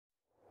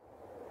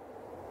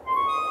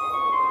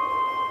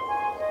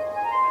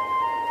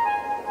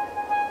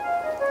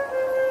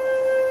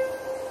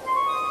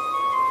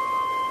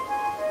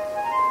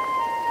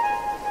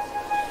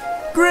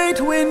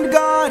Great wind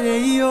god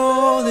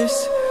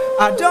Aeolus,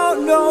 I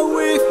don't know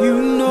if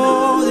you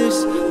know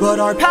this, but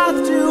our path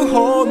to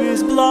home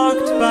is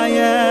blocked by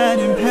an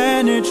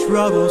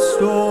impenetrable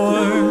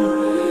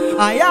storm.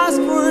 I ask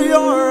for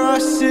your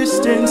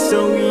assistance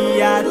so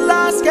we at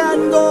last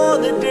can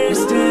go the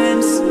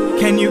distance.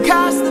 Can you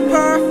cast the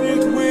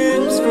perfect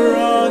winds for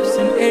us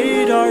and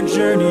aid our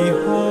journey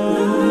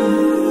home?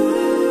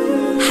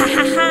 Ha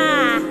ha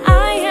ha!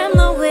 I am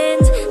the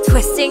wind,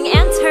 twisting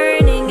and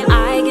turning.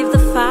 I give the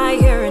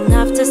fire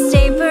enough to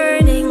stay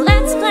burning.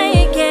 Let's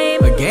play a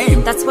game. A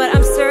game? That's what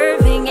I'm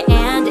serving,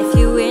 and if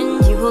you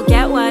win, you will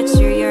get what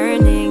you're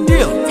yearning.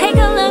 Deal. Take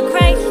a look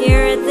right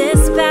here at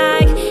this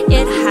bag.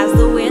 It has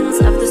the winds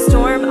of the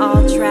storm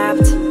all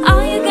trapped.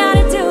 All you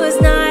gotta do is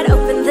not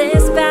open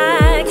this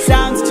bag.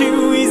 Sounds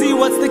too easy,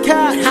 what's the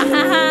catch? Ha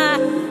ha ha!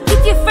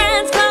 Keep your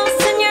friends close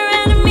and your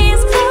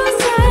enemies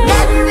closer.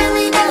 Never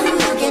really know who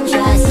you can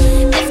trust.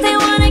 If they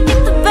wanna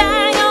get the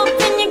bag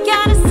open, you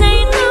gotta say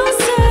no,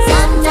 sir.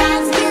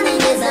 Sometimes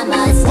killing is a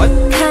must. What?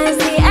 Cause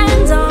the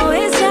end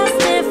always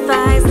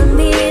justifies the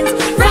means.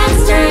 Friends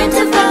turn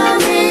to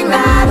foes in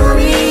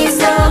rivalry,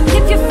 so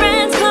Keep your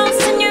friends close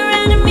and your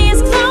enemies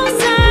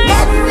closer.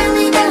 never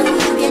really know who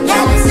you can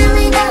trust. Never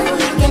really know who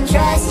you can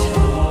trust.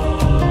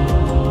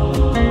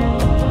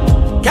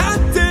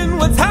 Captain,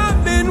 what's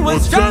happened?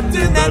 What's trapped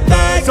in that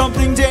bag?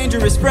 Something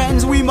dangerous,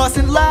 friends, we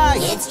mustn't lag.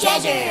 It's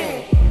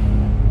treasure.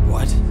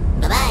 What?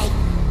 Bye-bye.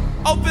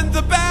 Open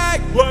the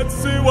bag! Let's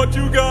see what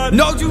you got.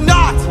 No, do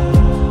not!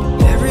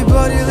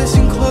 Everybody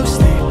listen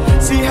closely.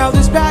 See how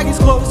this bag is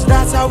closed?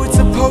 That's how it's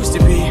supposed to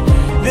be.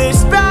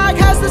 This bag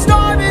has the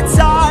storm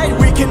inside.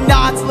 We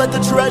cannot let the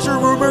treasure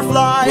rumor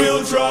fly.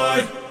 We'll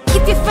try.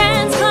 Keep your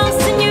friends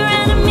close and your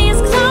enemies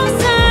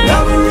closer.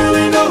 Never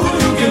really know who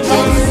you can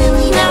Never trust.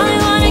 really know Now who I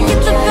you wanna can get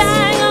the trust.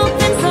 bag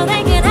open so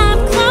they can have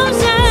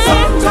closure.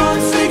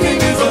 Sometimes seeking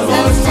is a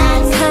must.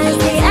 Sometimes Cause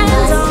the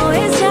end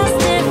always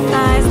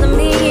justifies the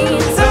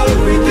means.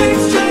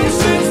 Everything's changed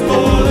since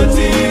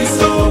polity,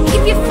 so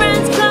Keep your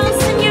friends close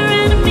and your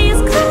enemies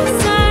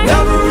closer.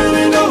 never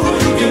really know who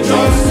you can never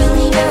trust.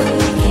 really know who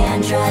you can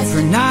trust.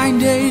 For 9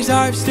 days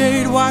I've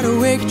stayed wide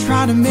awake,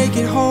 trying to make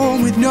it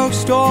home with no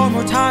storm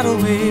or tidal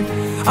wave.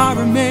 I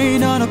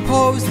remain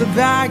unopposed, the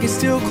bag is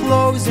still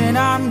closed, and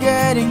I'm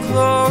getting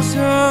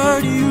closer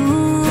to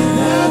you.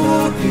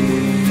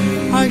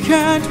 I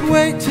can't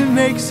wait to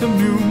make some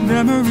new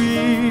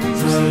memories.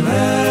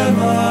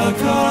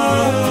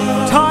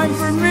 Time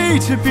for me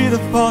to be the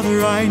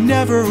father I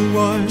never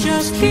was.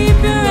 Just keep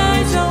your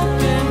eyes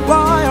open.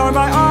 Why are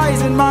my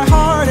eyes and my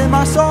heart and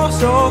my soul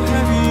so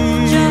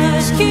heavy?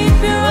 Just keep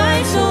your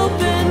eyes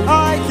open.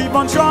 I keep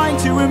on trying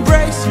to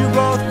embrace you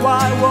both.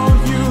 Why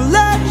won't you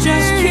let me?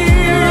 Just keep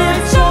your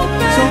eyes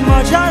open. So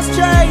much has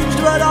changed,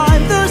 but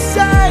I'm the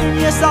same.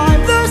 Yes,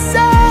 I'm the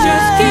same.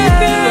 Just keep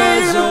your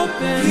eyes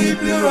open. Keep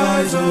your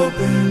eyes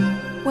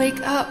open.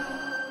 Wake up.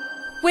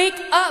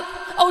 Wake up!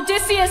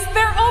 Odysseus,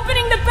 they're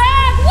opening the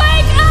bag!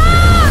 Wake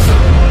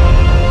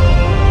up!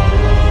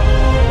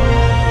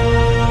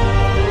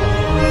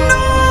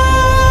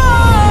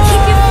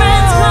 Keep your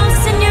friends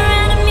close and your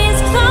enemies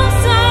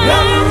closer.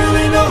 Never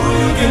really know who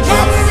you can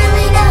Never trust.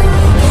 really know who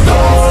you can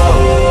trust.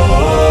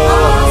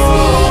 All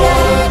speed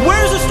up.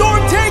 Where's the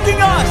storm taking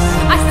us?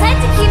 I said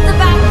to keep the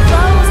bag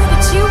closed,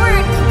 but you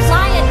weren't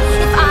compliant.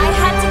 If I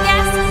had to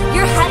guess,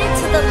 you're headed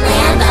to the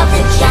land of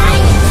the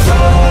giants.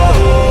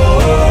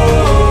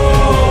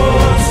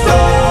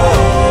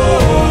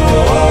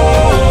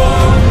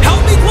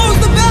 Help me close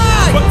the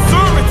bag! But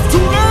sir, it's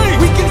too late!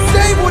 We can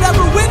save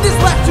whatever wind is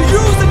left to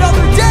use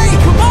another day!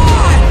 Come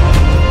on!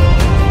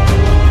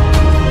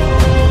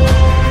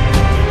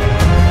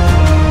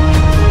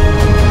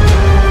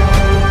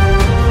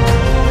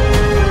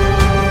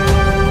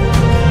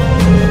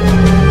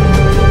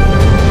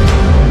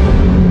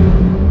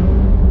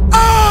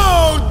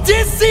 Oh,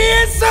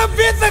 Odysseus of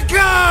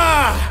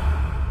Ithaca!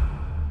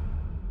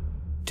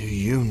 Do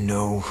you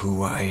know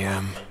who I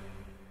am?